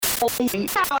This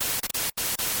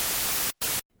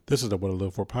is the What I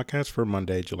Live For podcast for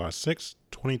Monday, July 6th,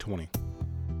 2020.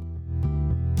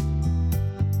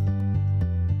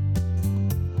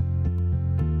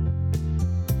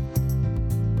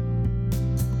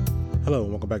 Hello,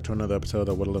 and welcome back to another episode of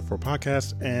the What I Live For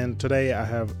podcast. And today I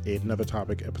have another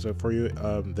topic episode for you.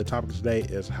 The topic today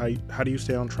is how do you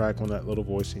stay on track when that little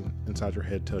voice inside your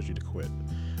head tells you to quit?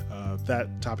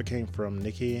 That topic came from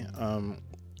Nikki,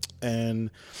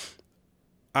 and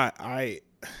I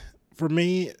for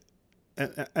me,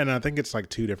 and I think it's like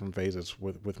two different phases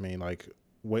with me, like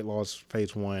weight loss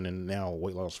phase 1 and now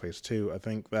weight loss phase 2. I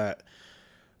think that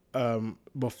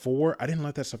before I didn't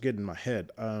let that stuff get in my head.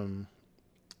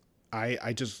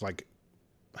 I just like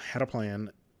had a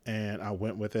plan and I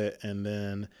went with it, and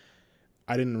then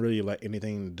I didn't really let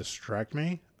anything distract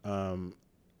me.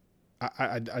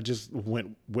 I just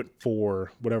went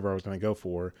for whatever I was going to go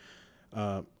for.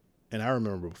 And I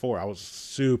remember before I was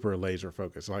super laser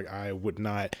focused. Like I would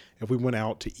not, if we went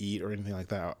out to eat or anything like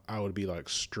that, I would be like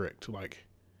strict. Like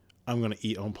I'm going to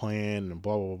eat on plan and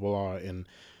blah, blah, blah. And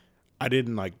I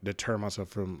didn't like deter myself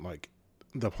from like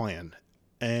the plan.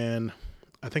 And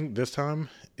I think this time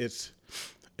it's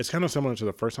kind of similar to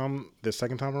the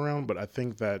second time around, but I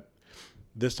think that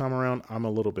this time around I'm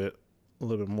a little bit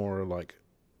more like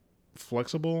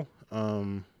flexible.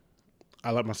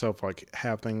 I let myself like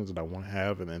have things that I want to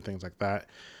have and then things like that.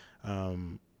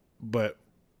 But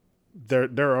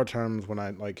there are times when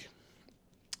I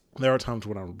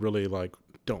really like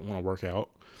don't want to work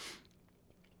out.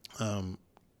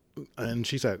 And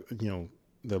she said, the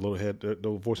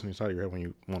little voice inside of your head when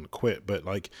you want to quit. But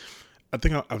like, I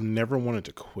think I've never wanted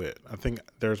to quit. I think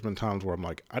there's been times where I'm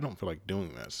like, I don't feel like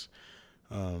doing this.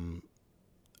 And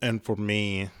for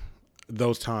me,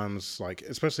 those times, like,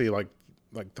 especially like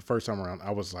the first time around,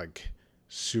 I was like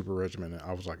super regimented.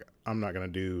 I was like, I'm going to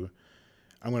do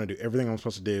everything I'm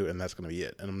supposed to do, and that's going to be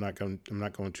it. And I'm not going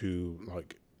to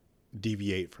like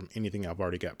deviate from anything I've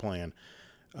already got planned.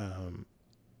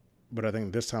 But I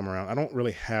think this time around, I don't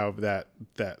really have that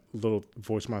little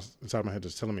voice inside my head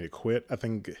that's telling me to quit. I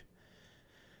think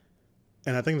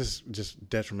this is just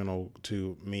detrimental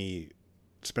to me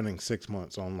spending 6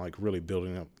 months on like really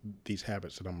building up these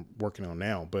habits that I'm working on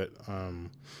now. But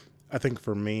I think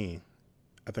for me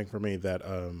that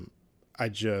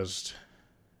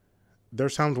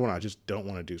there's times when I just don't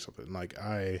want to do something. Like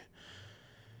I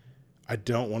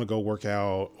don't want to go work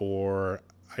out, or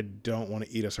I don't want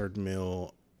to eat a certain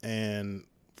meal. And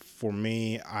for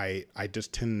me, I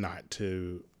just tend not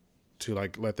to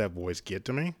like let that voice get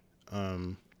to me.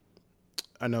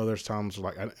 I know there's times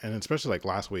like, and especially like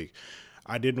last week,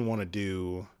 I didn't want to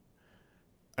do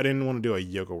a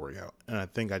yoga workout, and I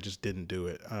think I just didn't do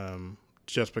it.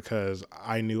 Just because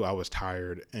I knew I was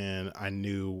tired and I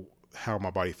knew how my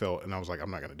body felt, and I was like, I'm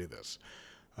not going to do this.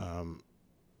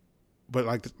 But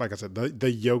like I said,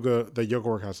 the yoga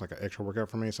workout's like an extra workout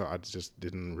for me, so I just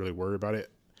didn't really worry about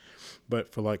it.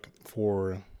 But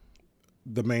for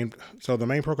the main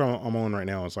program I'm on right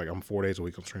now is like I'm 4 days a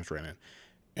week on strength training,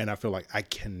 and I feel like I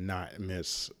cannot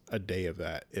miss a day of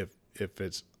that. If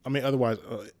it's, otherwise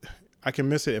I can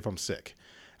miss it if I'm sick.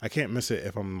 I can't miss it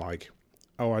if I'm like,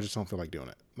 oh, I just don't feel like doing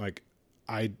it. Like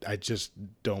I just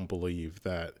don't believe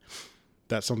that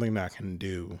that's something that I can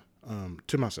do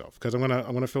to myself, because I'm not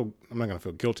gonna feel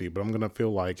guilty, but I'm gonna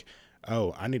feel like,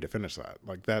 oh, I need to finish that.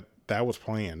 Like that was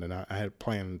planned, and I had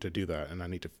planned to do that, and I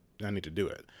need to do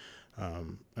it.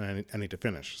 And I need to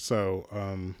finish. So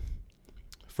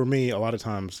for me, a lot of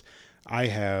times I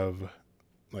have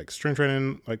like strength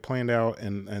training like planned out,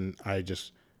 and I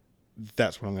just,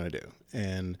 that's what I'm going to do.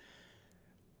 And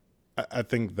I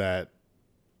think that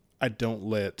I don't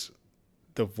let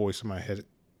the voice in my head,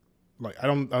 like I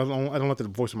don't let the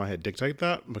voice in my head dictate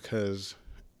that, because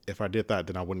if I did that,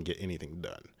 then I wouldn't get anything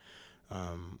done.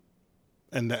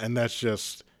 And that's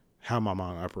just how my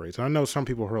mind operates. And I know some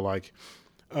people who are like,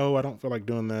 oh, I don't feel like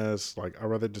doing this. Like, I'd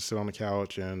rather just sit on the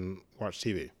couch and watch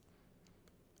TV.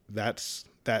 That's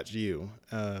you.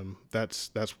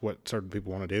 That's what certain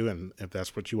people want to do. And if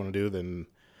that's what you want to do, then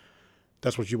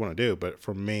that's what you want to do. But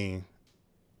for me,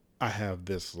 I have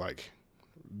this like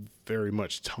very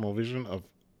much tunnel vision of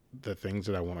the things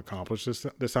that I want to accomplish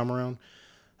this time around.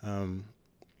 And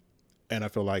I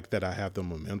feel like that I have the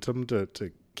momentum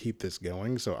to keep this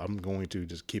going. So I'm going to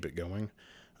just keep it going.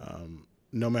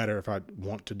 No matter if I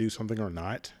want to do something or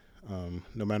not.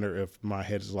 No matter if my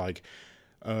head is like,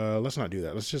 let's not do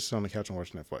that. Let's just sit on the couch and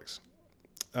watch Netflix.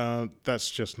 That's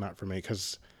just not for me,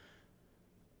 because,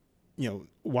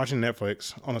 watching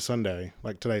Netflix on a Sunday,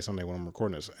 like today's Sunday when I'm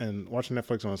recording this, and watching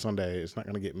Netflix on a Sunday is not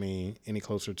going to get me any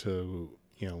closer to,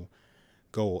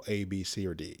 goal A, B, C,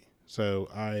 or D. So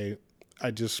I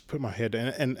just put my head down,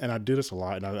 and I do this a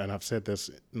lot, and I've said this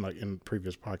in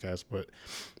previous podcasts, but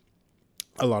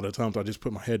a lot of times I just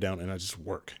put my head down and I just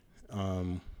work,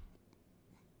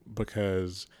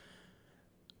 because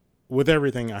with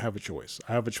everything I have a choice.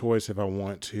 I have a choice if I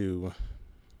want to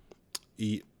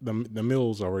eat the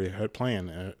meals I already had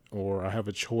planned, or I have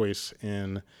a choice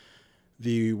in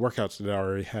the workouts that I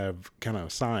already have kind of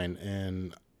assigned,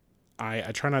 and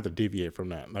I try not to deviate from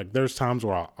that. Like there's times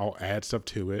where I'll add stuff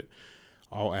to it.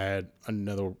 I'll add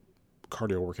another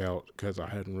cardio workout because I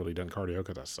hadn't really done cardio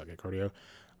because I suck at cardio.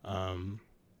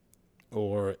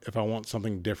 Or if I want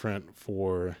something different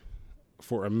for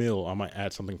a meal, I might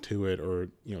add something to it, or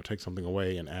take something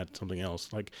away and add something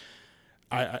else. Like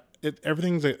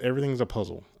everything's a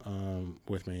puzzle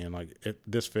with me, and like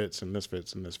this fits and this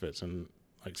fits and this fits, and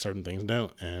like certain things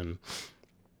don't. And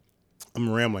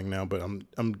I'm rambling now, but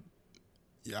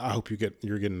I hope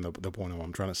you're getting the point of what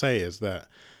I'm trying to say is that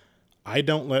I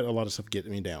don't let a lot of stuff get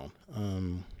me down.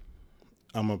 I'm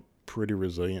a pretty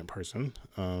resilient person.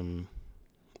 I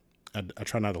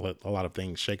try not to let a lot of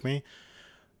things shake me.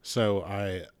 So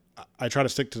I try to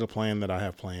stick to the plan that I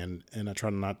have planned, and I try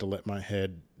not to let my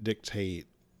head dictate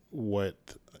what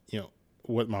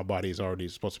my body is already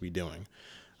supposed to be doing.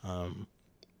 And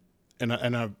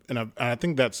I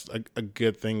think that's a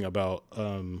good thing about,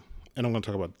 and I'm going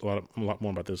to talk about a lot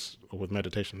more about this with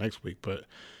meditation next week, but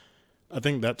I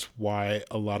think that's why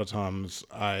a lot of times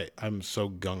I'm so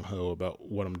gung-ho about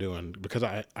what I'm doing, because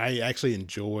I actually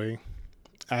enjoy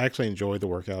the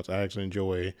workouts. I actually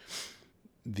enjoy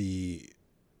the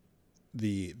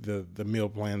meal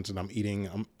plans that I'm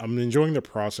eating. I'm enjoying the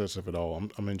process of it all.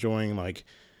 I'm enjoying like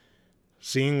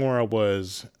seeing where I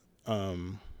was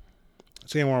in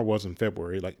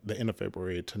February, like the end of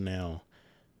February to now.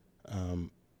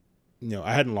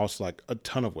 I hadn't lost like a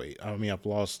ton of weight. I mean, I've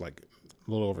lost like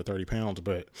a little over 30 pounds,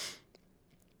 but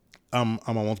I'm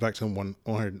almost back to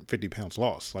 150 pounds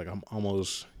lost. Like I'm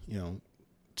almost,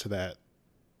 to that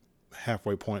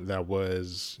halfway point that I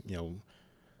was,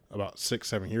 about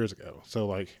 6-7 years ago. So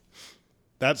like,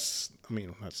 that's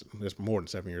more than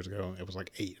 7 years ago. It was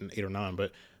like 8 or 9.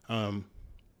 But,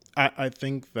 I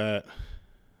think that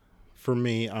for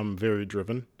me, I'm very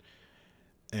driven,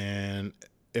 and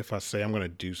if I say I'm going to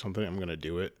do something, I'm going to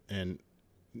do it, and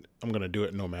I'm going to do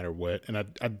it no matter what. And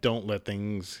I don't let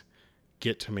things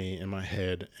get to me in my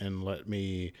head and let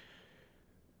me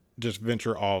just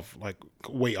venture off, like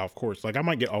way off course. Like I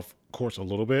might get off course a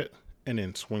little bit and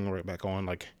then swing right back on.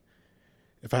 Like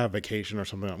if I have vacation or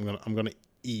something, I'm going to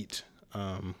eat.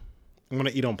 I'm going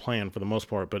to eat on plan for the most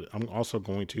part, but I'm also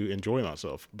going to enjoy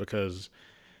myself, because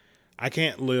I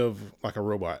can't live like a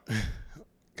robot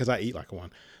because I eat like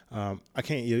one. I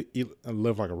can't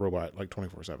live like a robot like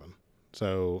 24/7.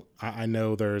 So I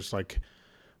know there's like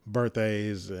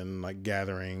birthdays and like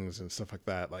gatherings and stuff like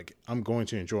that. Like I'm going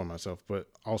to enjoy myself, but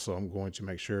also I'm going to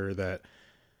make sure that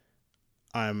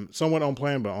I'm somewhat on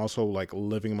plan, but also like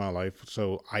living my life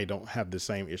so I don't have the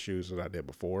same issues that I did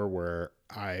before, where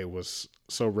I was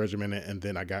so regimented and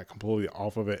then I got completely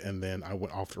off of it and then I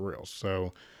went off the rails.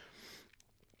 So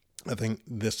I think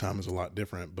this time is a lot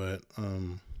different, but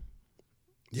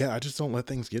I just don't let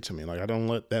things get to me. Like I don't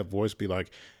let that voice be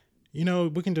like, we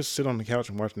can just sit on the couch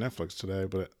and watch Netflix today.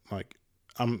 But like,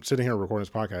 I'm sitting here recording this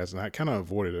podcast, and I kind of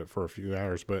avoided it for a few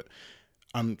hours, but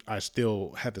I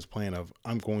still had this plan of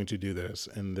I'm going to do this,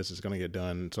 and this is going to get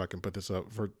done, so I can put this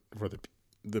up for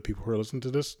the people who are listening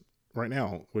to this right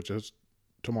now, which is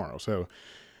tomorrow. So,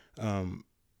 I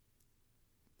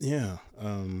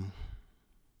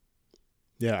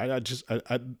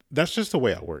that's just the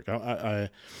way I work.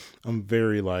 I'm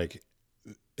very like,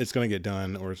 it's going to get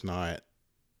done or it's not.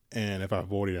 And if I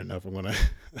avoid it enough, I'm gonna.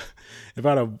 if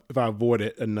I avoid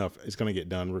it enough, it's gonna get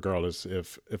done, regardless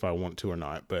if I want to or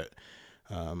not. But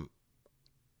I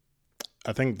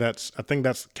think that's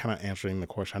kind of answering the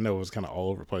question. I know it was kind of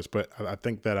all over the place, but I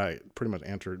think that I pretty much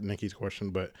answered Nikki's question.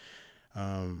 But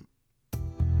I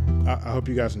hope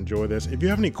you guys enjoy this. If you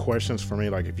have any questions for me,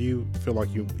 like if you feel like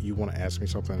you want to ask me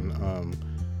something,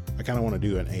 I kind of want to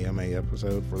do an AMA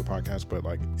episode for the podcast, but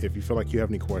like if you feel like you have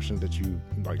any questions that you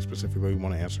like specifically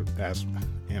want to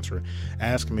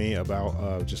ask me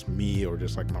about just me or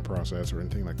just like my process or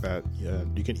anything like that,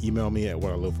 you can email me at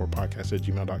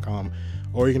whatiliveforpodcast@gmail.com,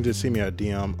 or you can just see me at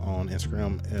DM on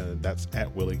Instagram. That's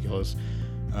at Willie Gillis.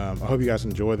 I hope you guys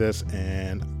enjoy this,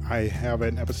 and I have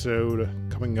an episode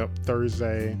coming up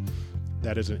Thursday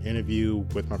that is an interview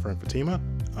with my friend Fatima.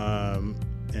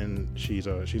 And she's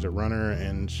a runner,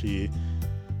 and she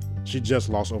just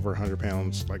lost over 100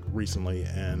 pounds like recently,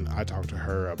 and I talked to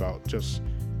her about just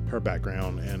her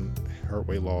background and her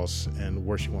weight loss and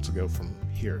where she wants to go from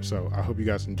here. So I hope you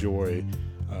guys enjoy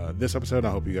this episode. I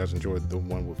hope you guys enjoyed the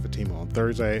one with Fatima on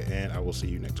Thursday, and I will see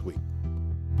you next week.